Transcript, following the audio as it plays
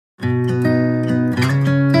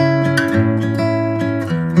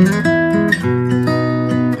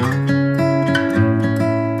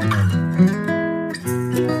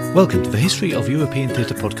Welcome to the History of European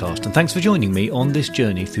Theatre podcast, and thanks for joining me on this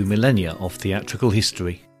journey through millennia of theatrical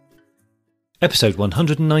history. Episode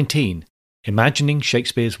 119, Imagining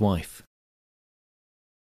Shakespeare's Wife.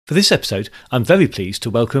 For this episode, I'm very pleased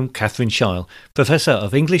to welcome Katherine Sheil, Professor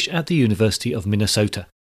of English at the University of Minnesota.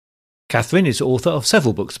 Katherine is author of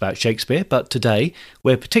several books about Shakespeare, but today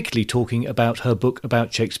we're particularly talking about her book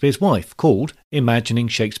about Shakespeare's wife, called Imagining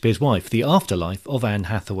Shakespeare's Wife, the Afterlife of Anne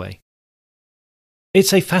Hathaway.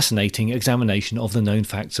 It's a fascinating examination of the known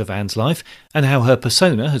facts of Anne's life and how her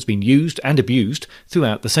persona has been used and abused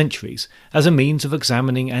throughout the centuries as a means of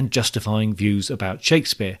examining and justifying views about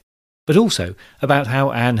Shakespeare, but also about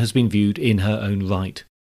how Anne has been viewed in her own right.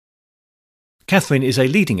 Katherine is a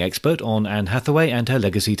leading expert on Anne Hathaway and her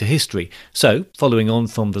legacy to history, so, following on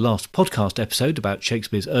from the last podcast episode about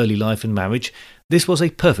Shakespeare's early life and marriage, this was a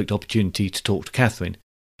perfect opportunity to talk to Katherine,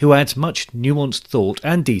 who adds much nuanced thought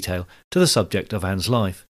and detail to the subject of Anne's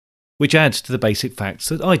life, which adds to the basic facts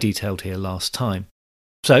that I detailed here last time.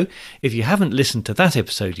 So, if you haven't listened to that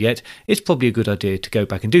episode yet, it's probably a good idea to go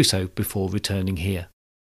back and do so before returning here.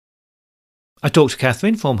 I talked to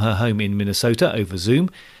Katherine from her home in Minnesota over Zoom,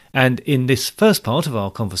 and in this first part of our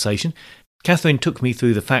conversation, Katherine took me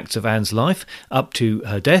through the facts of Anne's life up to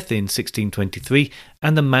her death in 1623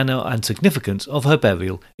 and the manner and significance of her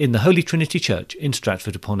burial in the Holy Trinity Church in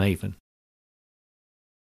Stratford-upon-Avon.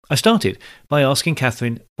 I started by asking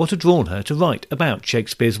Katherine what had drawn her to write about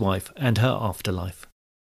Shakespeare's wife and her afterlife.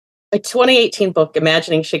 My 2018 book,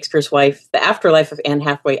 Imagining Shakespeare's Wife, The Afterlife of Anne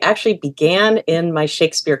Hathaway, actually began in my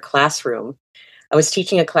Shakespeare classroom. I was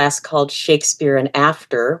teaching a class called Shakespeare and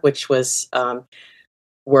After, which was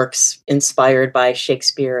works inspired by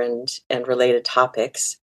Shakespeare and related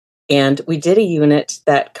topics. And we did a unit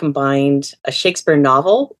that combined a Shakespeare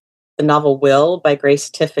novel, the novel Will by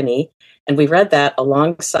Grace Tiffany, and we read that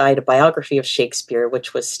alongside a biography of Shakespeare,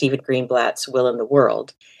 which was Stephen Greenblatt's Will in the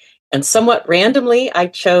World. And somewhat randomly, I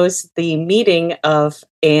chose the meeting of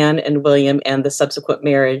Anne and William and the subsequent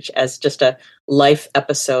marriage as just a life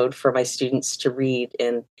episode for my students to read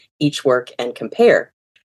in each work and compare.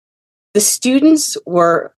 The students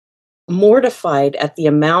were mortified at the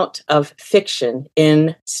amount of fiction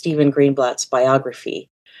in Stephen Greenblatt's biography.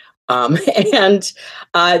 And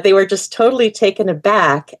they were just totally taken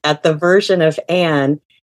aback at the version of Anne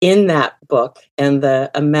in that book and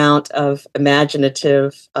the amount of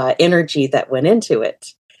imaginative energy that went into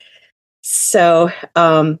it. So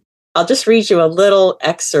I'll just read you a little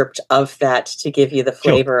excerpt of that to give you the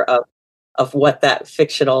flavor of what that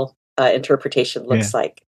fictional interpretation looks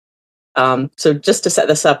like. So just to set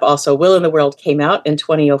this up also, Will in the World came out in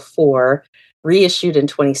 2004, reissued in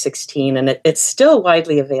 2016, and it's still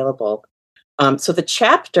widely available. So the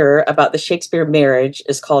chapter about the Shakespeare marriage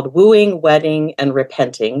is called Wooing, Wedding, and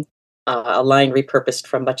Repenting, a line repurposed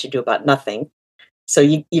from Much Ado About Nothing. So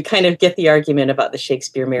you kind of get the argument about the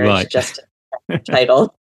Shakespeare marriage, just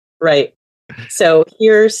title. Right. So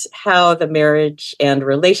here's how the marriage and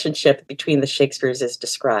relationship between the Shakespeares is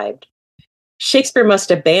described. Shakespeare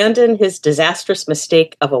must abandon his disastrous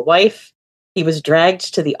mistake of a wife. He was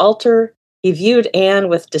dragged to the altar. He viewed Anne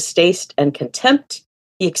with distaste and contempt.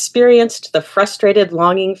 He experienced the frustrated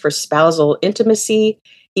longing for spousal intimacy.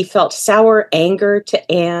 He felt sour anger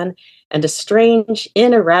to Anne and a strange,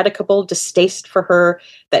 ineradicable distaste for her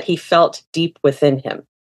that he felt deep within him.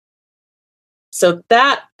 So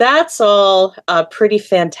that's all pretty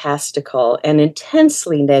fantastical and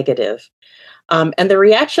intensely negative. And the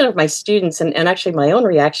reaction of my students, and actually my own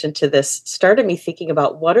reaction to this, started me thinking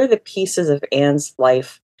about what are the pieces of Anne's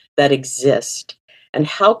life that exist, and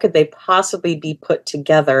how could they possibly be put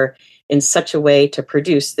together in such a way to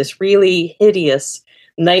produce this really hideous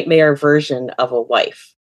nightmare version of a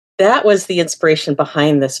wife. That was the inspiration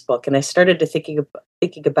behind this book, and I started to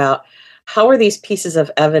thinking about how are these pieces of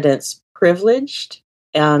evidence privileged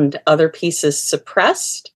and other pieces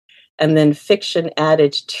suppressed, and then fiction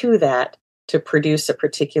added to that to produce a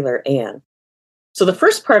particular Anne. So the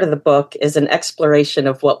first part of the book is an exploration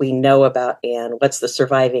of what we know about Anne, what's the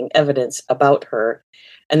surviving evidence about her.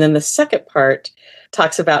 And then the second part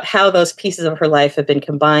talks about how those pieces of her life have been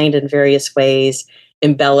combined in various ways,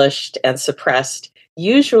 embellished and suppressed,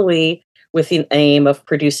 usually with the aim of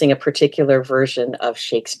producing a particular version of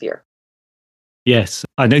Shakespeare. Yes,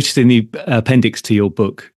 I noticed in the appendix to your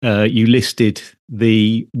book, you listed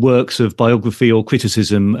the works of biography or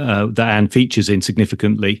criticism that Anne features in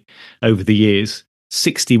significantly over the years,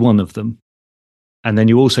 61 of them. And then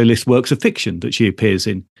you also list works of fiction that she appears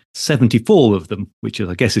in, 74 of them, which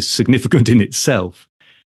I guess is significant in itself.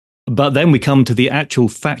 But then we come to the actual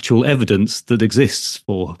factual evidence that exists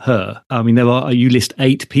for her. I mean, you list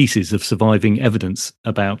 8 pieces of surviving evidence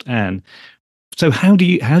about Anne. So how do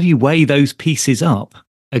you weigh those pieces up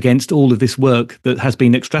against all of this work that has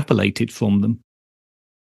been extrapolated from them?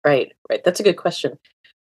 Right. That's a good question.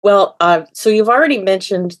 Well, so you've already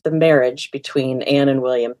mentioned the marriage between Anne and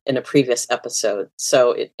William in a previous episode.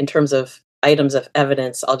 So in terms of items of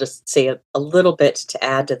evidence, I'll just say a little bit to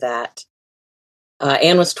add to that.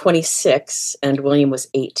 Anne was 26 and William was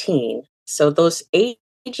 18. So those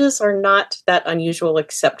ages are not that unusual,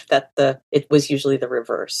 except that it was usually the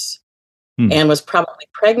reverse. Anne was probably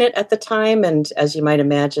pregnant at the time, and as you might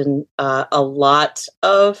imagine, a lot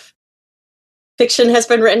of fiction has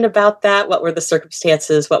been written about that. What were the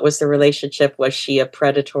circumstances? What was the relationship? Was she a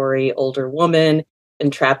predatory older woman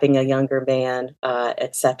entrapping a younger man,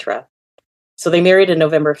 etc.? So they married in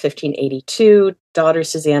November of 1582. Daughter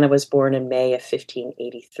Susanna was born in May of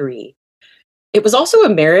 1583. It was also a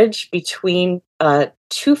marriage between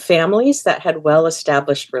 2 families that had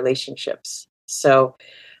well-established relationships. So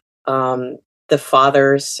the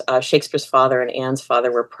fathers, Shakespeare's father and Anne's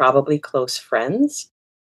father, were probably close friends.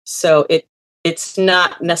 So it's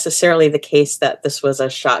not necessarily the case that this was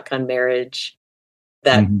a shotgun marriage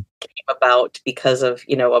that came about because of,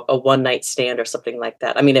 a one-night stand or something like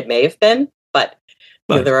that. I mean, it may have been, but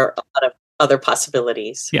there are a lot of other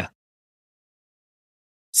possibilities. Yeah.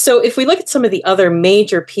 So if we look at some of the other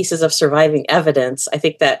major pieces of surviving evidence, I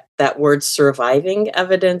think that word surviving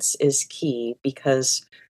evidence is key, because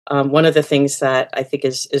one of the things that I think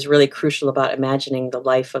is really crucial about imagining the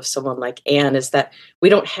life of someone like Anne is that we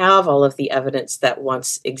don't have all of the evidence that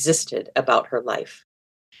once existed about her life.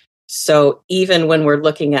 So even when we're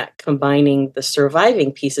looking at combining the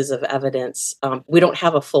surviving pieces of evidence, we don't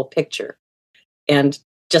have a full picture. And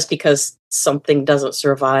just because something doesn't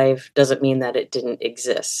survive doesn't mean that it didn't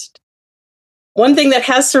exist. One thing that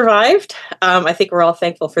has survived, I think we're all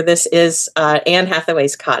thankful for this, is Anne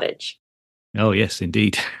Hathaway's cottage. Oh, yes,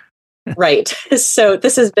 indeed. Right. So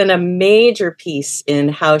this has been a major piece in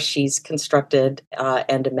how she's constructed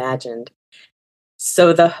and imagined.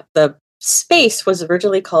 So the space was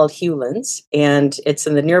originally called Hewlands, and it's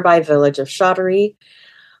in the nearby village of Shottery,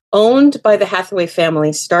 owned by the Hathaway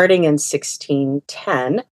family starting in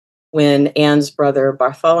 1610, when Anne's brother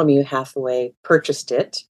Bartholomew Hathaway purchased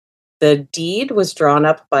it. The deed was drawn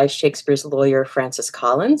up by Shakespeare's lawyer, Francis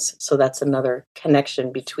Collins, so that's another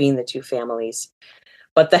connection between the 2 families.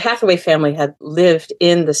 But the Hathaway family had lived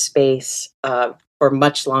in the space for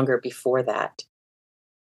much longer before that.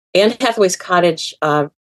 Anne Hathaway's cottage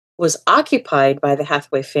was occupied by the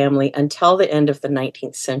Hathaway family until the end of the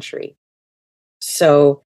 19th century.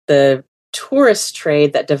 So the tourist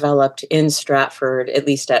trade that developed in Stratford, at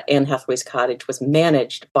least at Anne Hathaway's cottage, was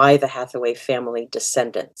managed by the Hathaway family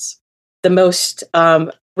descendants. The most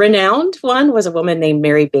renowned one was a woman named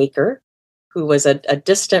Mary Baker, who was a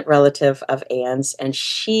distant relative of Anne's, and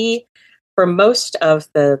she, for most of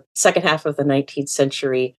the second half of the 19th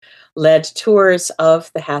century, led tours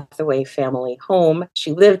of the Hathaway family home.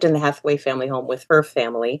 She lived in the Hathaway family home with her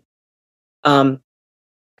family.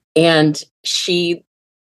 And she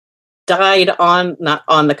died not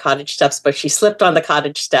on the cottage steps, but she slipped on the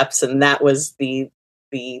cottage steps, and that was the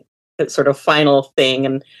sort of final thing.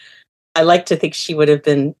 And I like to think she would have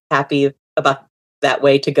been happy about that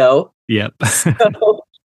way to go. Yep. So,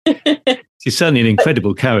 she's certainly an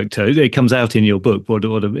incredible character. It comes out in your book what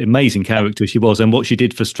an amazing character she was, and what she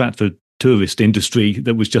did for Stratford tourist industry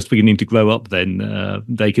that was just beginning to grow up then.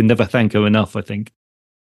 They can never thank her enough, I think.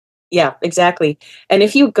 Yeah, exactly. And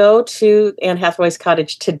if you go to Anne Hathaway's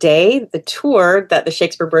cottage today, the tour that the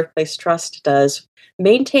Shakespeare Birthplace Trust does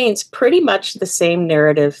maintains pretty much the same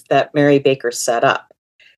narrative that Mary Baker set up.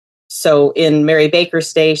 So in Mary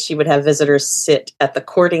Baker's day, she would have visitors sit at the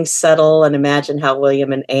courting settle and imagine how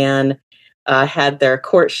William and Anne had their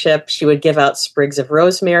courtship. She would give out sprigs of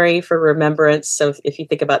rosemary for remembrance. So if you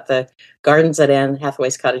think about the gardens at Anne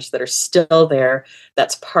Hathaway's cottage that are still there,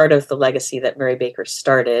 that's part of the legacy that Mary Baker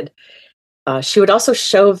started. She would also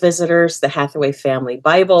show visitors the Hathaway family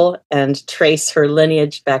Bible and trace her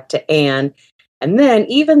lineage back to Anne. And then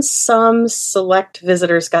even some select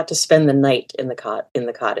visitors got to spend the night in the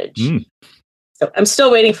cottage. Mm. So I'm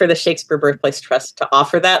still waiting for the Shakespeare Birthplace Trust to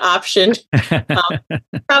offer that option.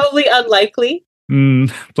 Probably unlikely.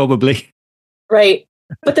 Probably. Right.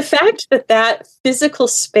 But the fact that physical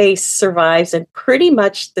space survives in pretty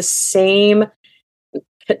much the same,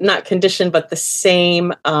 not condition, but the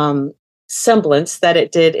same semblance that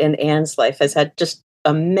it did in Anne's life has had just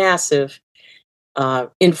a massive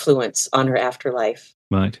influence on her afterlife.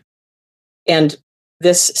 Right. And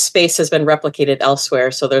this space has been replicated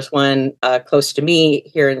elsewhere. So there's one close to me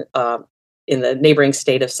here in the neighboring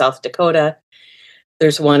state of South Dakota.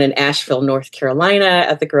 There's one in Asheville, North Carolina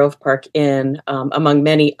at the Grove Park Inn, among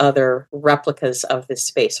many other replicas of this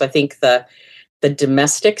space. So I think the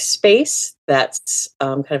domestic space, that's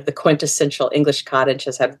kind of the quintessential English cottage,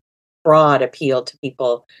 has had broad appeal to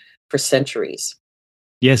people for centuries.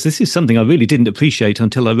 Yes, this is something I really didn't appreciate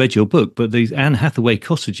until I read your book, but these Anne Hathaway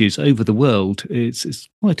cottages over the world, it's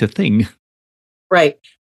quite a thing. Right.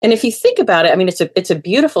 And if you think about it, I mean, it's a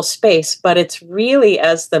beautiful space, but it's really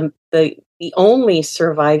as the only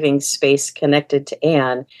surviving space connected to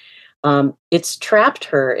Anne. It's trapped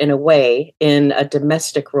her in a way in a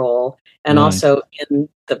domestic role and Right. also in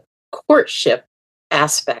the courtship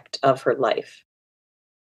aspect of her life.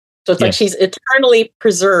 So it's like Yes. she's eternally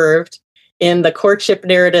preserved in the courtship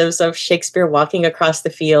narratives of Shakespeare walking across the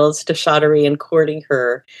fields to Chaudry and courting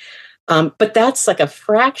her. But that's like a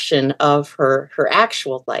fraction of her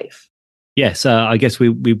actual life. Yes, I guess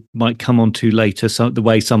we might come on to later the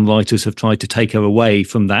way some writers have tried to take her away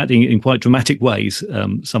from that in quite dramatic ways,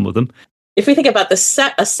 some of them. If we think about a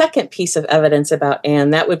second piece of evidence about Anne,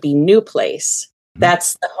 that would be New Place.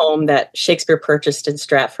 That's the home that Shakespeare purchased in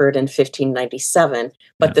Stratford in 1597,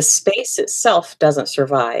 but the space itself doesn't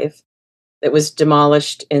survive. It was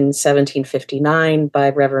demolished in 1759 by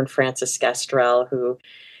Reverend Francis Gastrell, who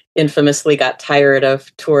infamously got tired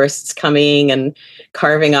of tourists coming and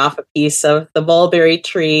carving off a piece of the mulberry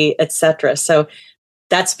tree, etc. So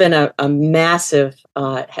that's been a massive,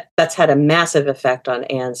 that's had a massive effect on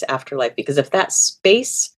Anne's afterlife, because if that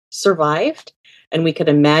space survived and we could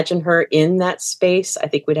imagine her in that space, I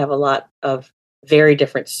think we'd have a lot of very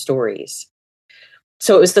different stories.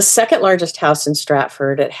 So it was the second largest house in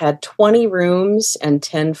Stratford. It had 20 rooms and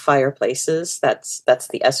 10 fireplaces. That's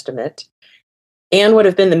the estimate. Anne would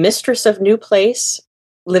have been the mistress of New Place,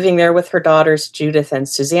 living there with her daughters Judith and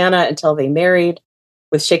Susanna until they married,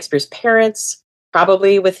 with Shakespeare's parents,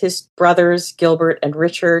 probably with his brothers Gilbert and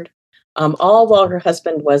Richard, all while her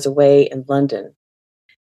husband was away in London.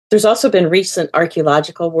 There's also been recent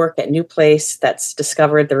archaeological work at New Place that's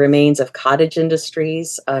discovered the remains of cottage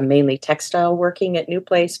industries, mainly textile working at New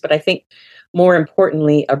Place, but I think more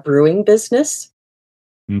importantly, a brewing business.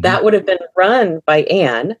 That would have been run by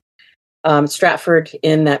Anne. Stratford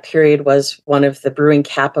in that period was one of the brewing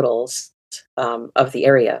capitals of the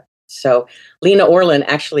area. So Lena Orland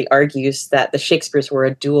actually argues that the Shakespeares were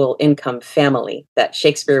a dual income family, that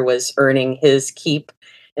Shakespeare was earning his keep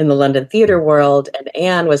in the London theater world and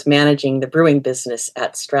Anne was managing the brewing business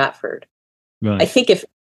at Stratford. Right. I think if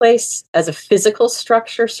place as a physical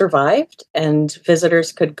structure survived and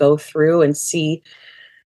visitors could go through and see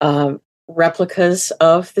replicas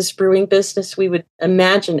of this brewing business, we would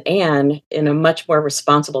imagine Anne in a much more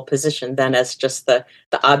responsible position than as just the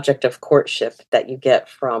object of courtship that you get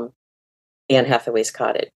from Anne Hathaway's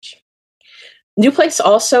cottage. New Place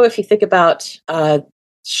also, if you think about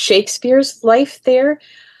Shakespeare's life there,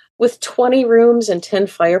 with 20 rooms and 10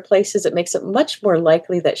 fireplaces, it makes it much more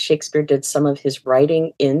likely that Shakespeare did some of his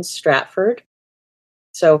writing in Stratford.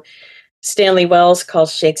 So Stanley Wells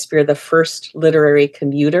calls Shakespeare the first literary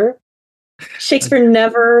commuter. Shakespeare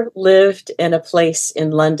never lived in a place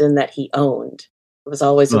in London that he owned. It was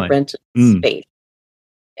always a rented space.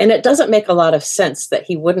 And it doesn't make a lot of sense that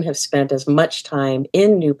he wouldn't have spent as much time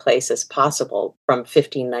in New Place as possible from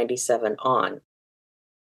 1597 on.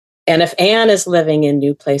 And if Anne is living in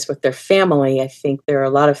New Place with their family, I think there are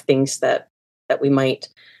a lot of things that we might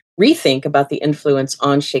rethink about the influence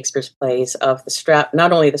on Shakespeare's plays of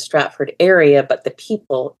not only the Stratford area, but the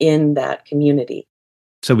people in that community.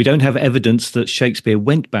 So we don't have evidence that Shakespeare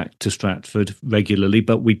went back to Stratford regularly,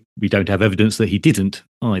 but we don't have evidence that he didn't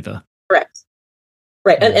either. Correct.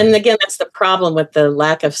 Right. And again, that's the problem with the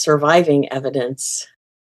lack of surviving evidence.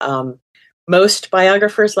 Most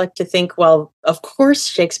biographers like to think, well, of course,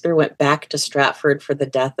 Shakespeare went back to Stratford for the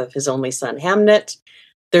death of his only son, Hamnet.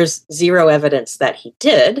 There's zero evidence that he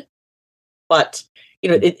did, but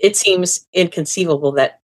it seems inconceivable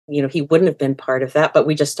that he wouldn't have been part of that, but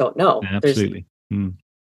we just don't know. Absolutely. There's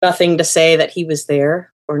nothing to say that he was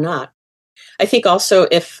there or not. I think also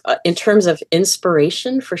if in terms of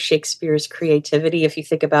inspiration for Shakespeare's creativity, if you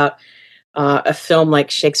think about a film like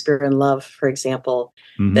Shakespeare in Love, for example,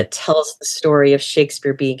 that tells the story of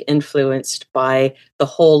Shakespeare being influenced by the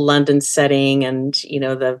whole London setting and,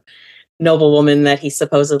 the noblewoman that he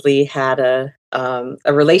supposedly had a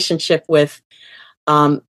relationship with.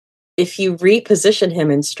 If you reposition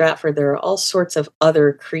him in Stratford, there are all sorts of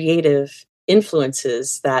other creative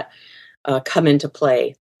influences that come into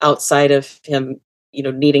play outside of him,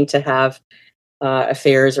 needing to have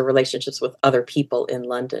affairs or relationships with other people in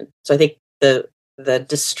London. So I think the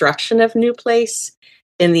destruction of New Place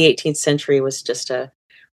in the 18th century was just a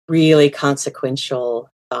really consequential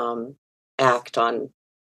act on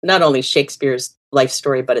not only Shakespeare's life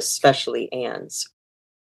story, but especially Anne's.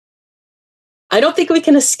 I don't think we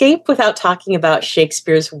can escape without talking about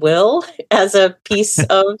Shakespeare's will as a piece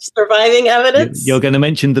of surviving evidence. You're going to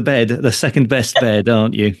mention the bed, the second best bed,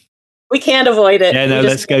 aren't you? We can't avoid it. Yeah, no,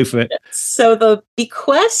 let's go for it. So the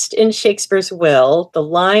bequest in Shakespeare's will, the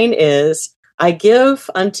line is, "I give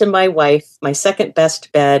unto my wife my second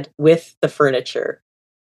best bed with the furniture."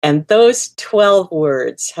 And those 12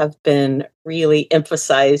 words have been really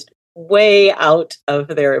emphasized way out of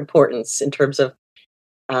their importance in terms of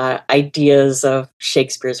ideas of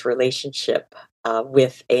Shakespeare's relationship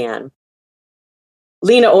with Anne.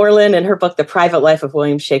 Lena Orlin, in her book, The Private Life of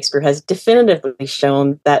William Shakespeare, has definitively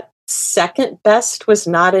shown that second best was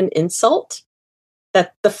not an insult,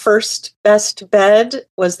 that the first best bed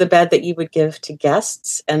was the bed that you would give to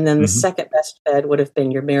guests, and then the second best bed would have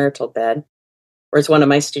been your marital bed, or as one of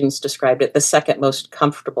my students described it, the second most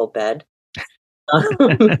comfortable bed.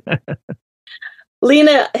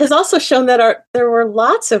 Lena has also shown that there were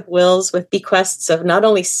lots of wills with bequests of not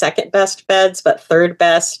only second best beds, but third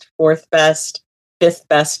best, fourth best, fifth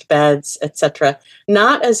best beds, etc.,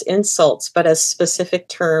 not as insults, but as specific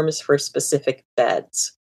terms for specific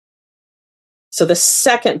beds. So the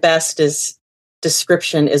second best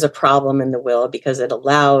description is a problem in the will because it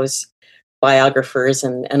allows biographers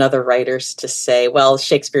and other writers to say, well,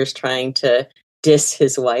 Shakespeare's trying to diss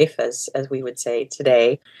his wife, as we would say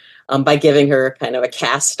today, by giving her kind of a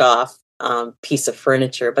cast-off piece of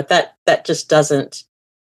furniture. But that just doesn't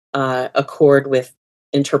accord with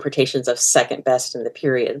interpretations of second best in the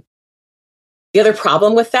period. The other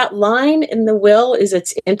problem with that line in the will is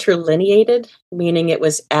it's interlineated, meaning it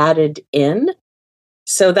was added in.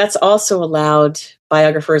 So that's also allowed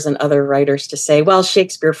biographers and other writers to say, well,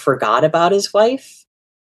 Shakespeare forgot about his wife.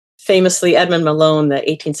 Famously, Edmund Malone, the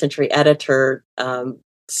 18th century editor,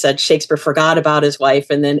 said Shakespeare forgot about his wife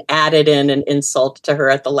and then added in an insult to her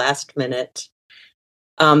at the last minute.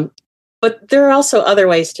 But there are also other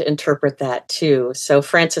ways to interpret that too. So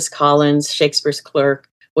Francis Collins, Shakespeare's clerk,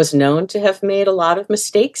 was known to have made a lot of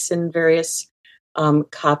mistakes in various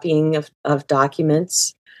copying of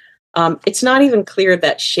documents. It's not even clear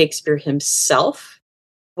that Shakespeare himself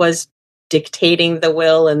was dictating the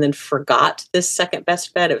will and then forgot this second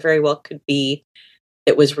best bed. It very well could be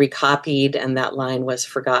it was recopied and that line was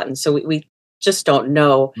forgotten. So we just don't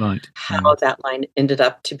know how that line ended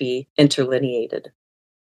up to be interlineated.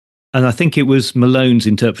 And I think it was Malone's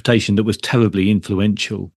interpretation that was terribly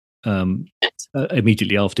influential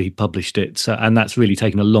immediately after he published it. So, and that's really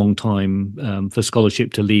taken a long time for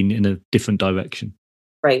scholarship to lean in a different direction.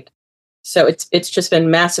 Right. So it's just been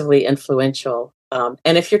massively influential.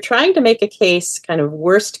 And if you're trying to make a case, kind of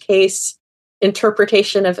worst case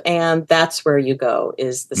interpretation of Anne, that's where you go,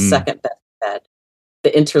 is the second best bed,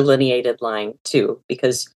 the interlineated line too,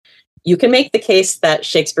 because you can make the case that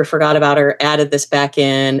Shakespeare forgot about her, added this back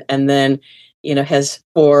in, and then, has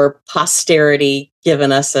for posterity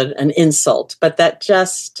given us an insult. But that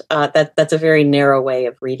just that's a very narrow way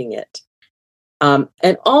of reading it.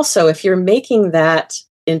 And also, if you're making that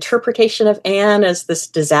interpretation of Anne as this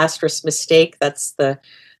disastrous mistake, that's the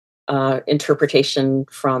interpretation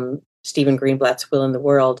from Stephen Greenblatt's Will in the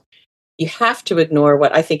World, you have to ignore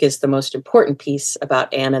what I think is the most important piece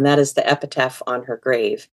about Anne, and that is the epitaph on her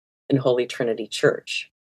grave in Holy Trinity Church.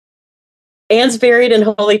 Anne's buried in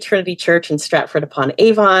Holy Trinity Church in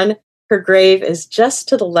Stratford-upon-Avon. Her grave is just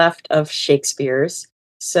to the left of Shakespeare's.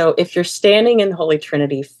 So if you're standing in Holy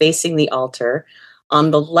Trinity facing the altar, on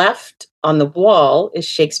the left on the wall is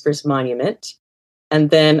Shakespeare's monument. And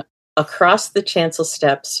then across the chancel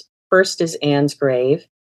steps, first is Anne's grave,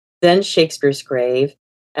 then Shakespeare's grave,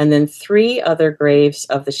 and then three other graves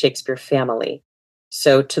of the Shakespeare family.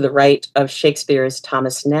 So to the right of Shakespeare is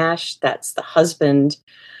Thomas Nash. That's the husband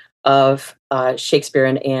of Shakespeare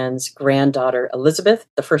and Anne's granddaughter, Elizabeth,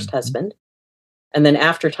 the first husband. And then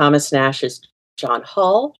after Thomas Nash is John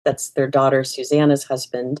Hall. That's their daughter, Susanna's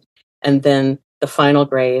husband. And then the final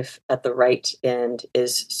grave at the right end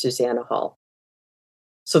is Susanna Hall.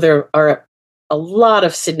 So there are a lot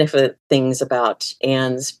of significant things about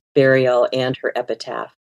Anne's burial and her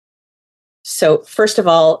epitaph. So first of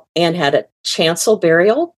all, Anne had a chancel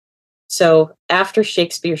burial. So after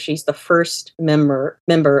Shakespeare, she's the first member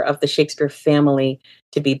of the Shakespeare family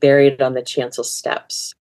to be buried on the chancel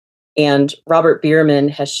steps. And Robert Bierman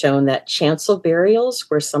has shown that chancel burials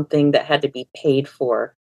were something that had to be paid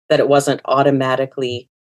for, that it wasn't automatically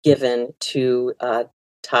given to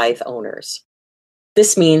tithe owners.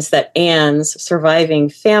 This means that Anne's surviving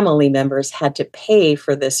family members had to pay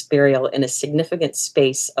for this burial in a significant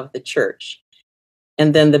space of the church.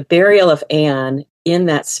 And then the burial of Anne in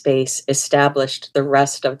that space established the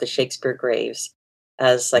rest of the Shakespeare graves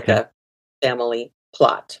as like a family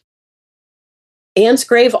plot. Anne's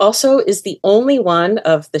grave also is the only one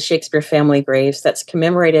of the Shakespeare family graves that's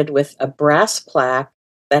commemorated with a brass plaque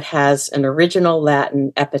that has an original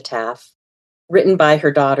Latin epitaph written by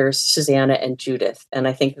her daughters, Susanna and Judith. And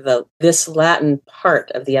I think this Latin part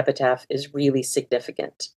of the epitaph is really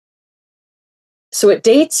significant. So it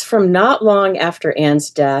dates from not long after Anne's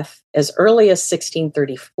death, as early as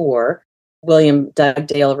 1634. William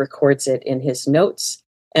Dugdale records it in his notes.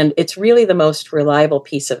 And it's really the most reliable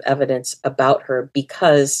piece of evidence about her,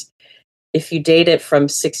 because if you date it from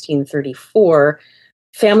 1634,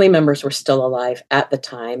 family members were still alive at the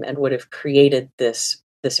time and would have created this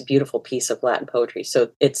beautiful piece of Latin poetry.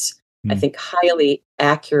 So it's, I think, highly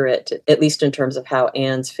accurate, at least in terms of how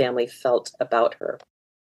Anne's family felt about her.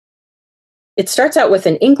 It starts out with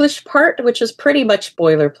an English part, which is pretty much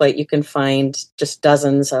boilerplate. You can find just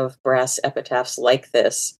dozens of brass epitaphs like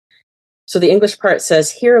this. So the English part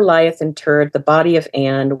says, "Here lieth interred the body of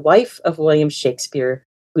Anne, wife of William Shakespeare,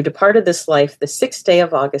 who departed this life the 6th day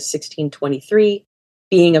of August, 1623,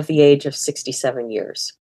 being of the age of 67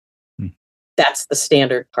 years. That's the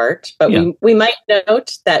standard part. But we might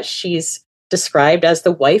note that she's described as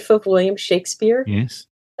the wife of William Shakespeare. Yes.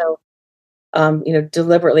 So,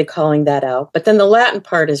 deliberately calling that out. But then the Latin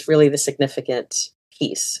part is really the significant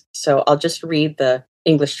piece. So I'll just read the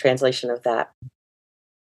English translation of that.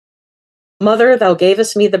 "Mother, thou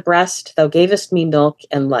gavest me the breast, thou gavest me milk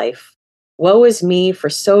and life. Woe is me, for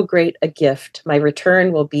so great a gift, my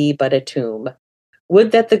return will be but a tomb.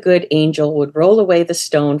 Would that the good angel would roll away the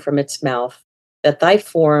stone from its mouth, that thy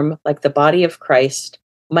form, like the body of Christ,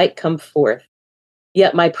 might come forth.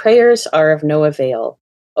 Yet my prayers are of no avail.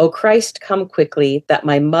 O Christ, come quickly, that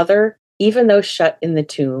my mother, even though shut in the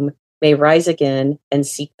tomb, may rise again and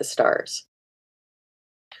seek the stars."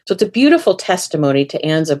 So it's a beautiful testimony to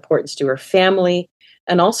Anne's importance to her family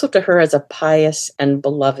and also to her as a pious and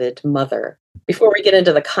beloved mother. Before we get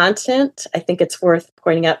into the content, I think it's worth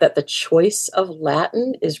pointing out that the choice of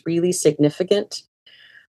Latin is really significant.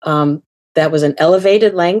 That was an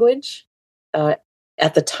elevated language at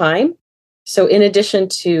the time. So in addition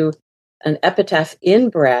to an epitaph in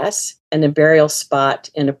brass and a burial spot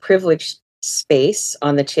in a privileged space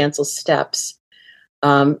on the chancel steps,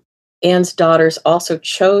 Anne's daughters also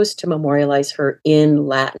chose to memorialize her in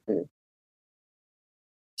Latin.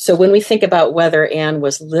 So when we think about whether Anne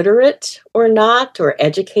was literate or not, or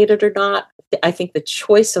educated or not, I think the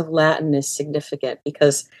choice of Latin is significant,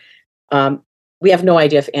 because we have no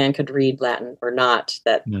idea if Anne could read Latin or not.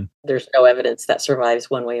 There's no evidence that survives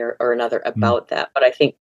one way or another about that. But I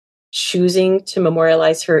think choosing to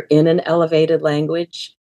memorialize her in an elevated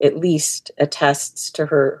language at least attests to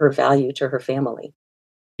her value to her family.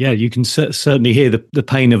 Yeah, you can certainly hear the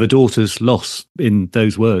pain of a daughter's loss in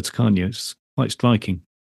those words, can't you? It's quite striking.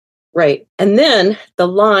 Right. And then the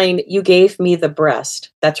line, "You gave me the breast,"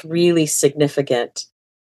 that's really significant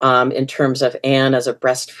in terms of Anne as a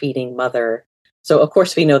breastfeeding mother. So, of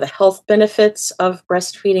course, we know the health benefits of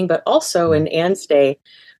breastfeeding, but also in Anne's day,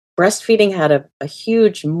 breastfeeding had a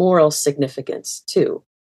huge moral significance too.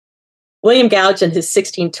 William Gouge, in his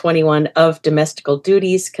 1621 Of Domestical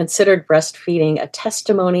Duties, considered breastfeeding a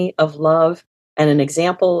testimony of love and an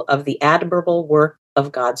example of the admirable work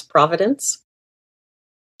of God's providence.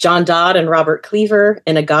 John Dodd and Robert Cleaver,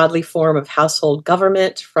 in A Godly Form of Household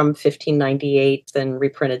Government from 1598, then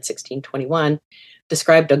reprinted 1621,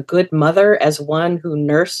 described a good mother as one who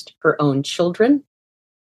nursed her own children.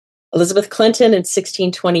 Elizabeth Clinton in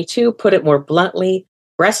 1622 put it more bluntly,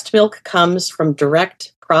 "Breast milk comes from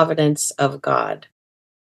direct providence of God."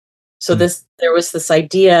 So there was this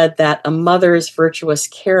idea that a mother's virtuous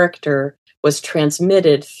character was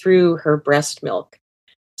transmitted through her breast milk.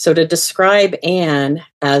 So to describe Anne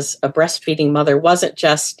as a breastfeeding mother wasn't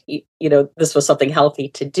just, this was something healthy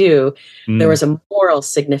to do. There was a moral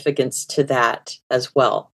significance to that as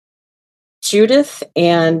well. Judith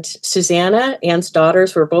and Susanna, Anne's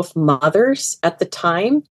daughters, were both mothers at the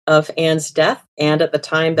time of Anne's death and at the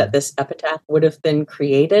time that this epitaph would have been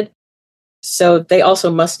created. So they also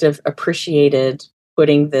must have appreciated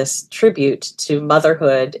putting this tribute to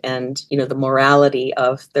motherhood and, the morality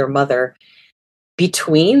of their mother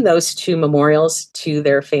between those two memorials to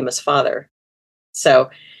their famous father. So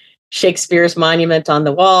Shakespeare's monument on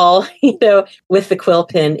the wall, with the quill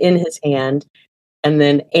pen in his hand, and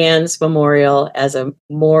then Anne's memorial as a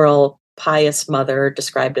moral, pious mother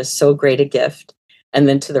described as so great a gift. and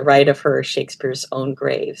then to the right of her, Shakespeare's own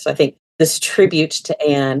grave. So I think this tribute to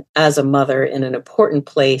Anne as a mother in an important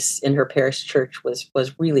place in her parish church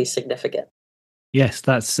was really significant. Yes,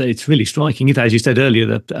 it's really striking. As you said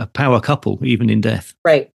earlier, a power couple, even in death.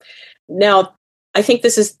 Right. Now, I think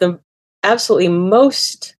this is the absolutely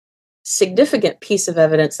most significant piece of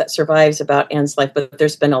evidence that survives about Anne's life, but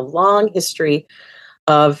there's been a long history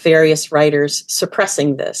of various writers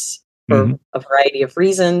suppressing this for a variety of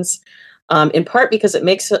reasons, in part because it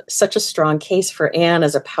makes such a strong case for Anne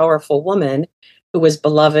as a powerful woman who was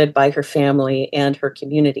beloved by her family and her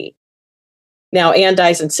community. Now, Anne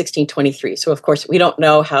dies in 1623, so of course we don't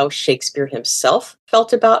know how Shakespeare himself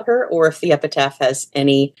felt about her, or if the epitaph has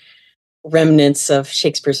any remnants of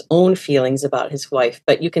Shakespeare's own feelings about his wife,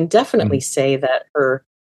 but you can definitely say that her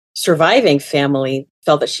surviving family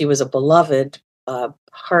felt that she was a beloved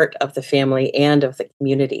part of the family and of the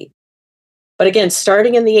community. But again,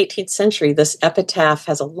 starting in the 18th century, this epitaph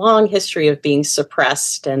has a long history of being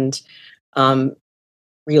suppressed and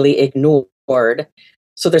really ignored.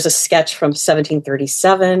 So there's a sketch from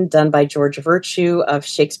 1737 done by George Virtue of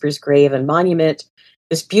Shakespeare's grave and monument.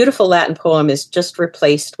 This beautiful Latin poem is just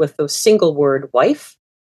replaced with the single word wife.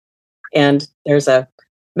 And there's a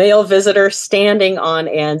male visitor standing on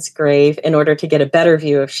Anne's grave in order to get a better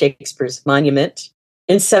view of Shakespeare's monument.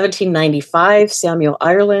 In 1795, Samuel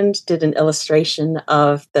Ireland did an illustration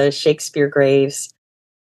of the Shakespeare graves,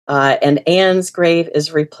 and Anne's grave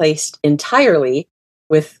is replaced entirely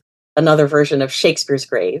with another version of Shakespeare's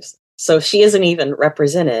graves. So she isn't even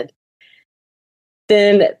represented.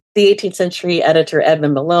 Then the 18th century editor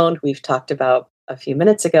Edmund Malone, who we've talked about a few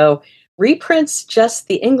minutes ago, reprints just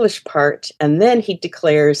the English part, and then he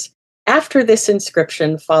declares, after this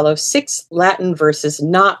inscription follow 6 Latin verses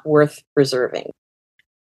not worth preserving.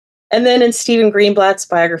 And then in Stephen Greenblatt's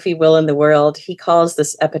biography, Will in the World, he calls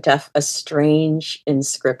this epitaph a strange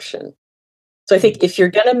inscription. So I think if you're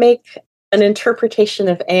going to make an interpretation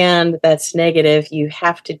of Anne that's negative, you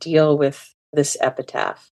have to deal with this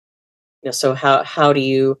epitaph. So how do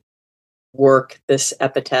you work this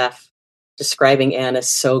epitaph describing Anne as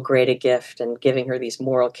so great a gift and giving her these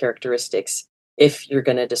moral characteristics if you're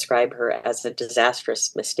going to describe her as a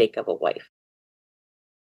disastrous mistake of a wife?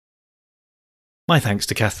 My thanks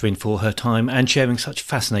to Katherine for her time and sharing such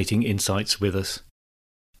fascinating insights with us.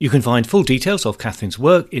 You can find full details of Katherine's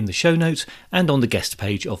work in the show notes and on the guest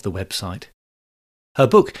page of the website. Her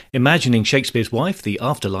book, Imagining Shakespeare's Wife, The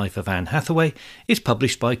Afterlife of Anne Hathaway, is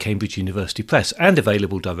published by Cambridge University Press and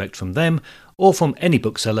available direct from them or from any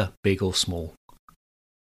bookseller, big or small.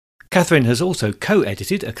 Katherine has also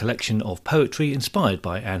co-edited a collection of poetry inspired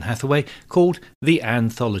by Anne Hathaway called The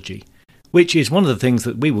Anthology, which is one of the things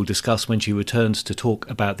that we will discuss when she returns to talk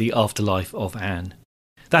about the afterlife of Anne.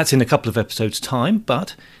 That's in a couple of episodes' time,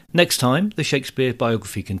 but next time the Shakespeare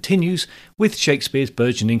biography continues with Shakespeare's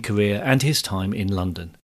burgeoning career and his time in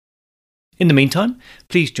London. In the meantime,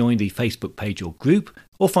 please join the Facebook page or group,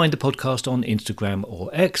 or find the podcast on Instagram or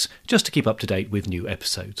X just to keep up to date with new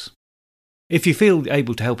episodes. If you feel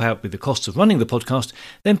able to help out with the costs of running the podcast,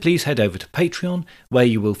 then please head over to Patreon, where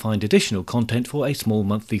you will find additional content for a small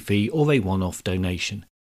monthly fee or a one-off donation.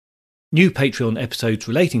 New Patreon episodes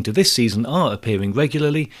relating to this season are appearing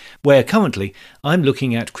regularly, where currently I'm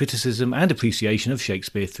looking at criticism and appreciation of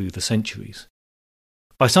Shakespeare through the centuries.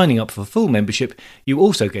 By signing up for full membership, you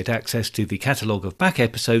also get access to the catalogue of back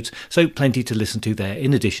episodes, so plenty to listen to there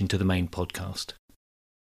in addition to the main podcast.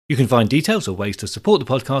 You can find details or ways to support the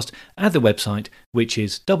podcast at the website, which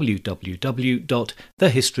is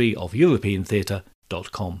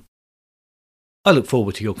www.thehistoryofeuropeantheatre.com. I look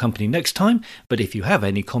forward to your company next time, but if you have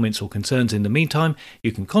any comments or concerns in the meantime,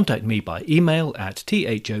 you can contact me by email at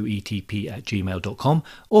thoetp@gmail.com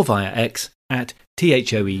or via X at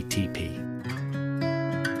thoetp.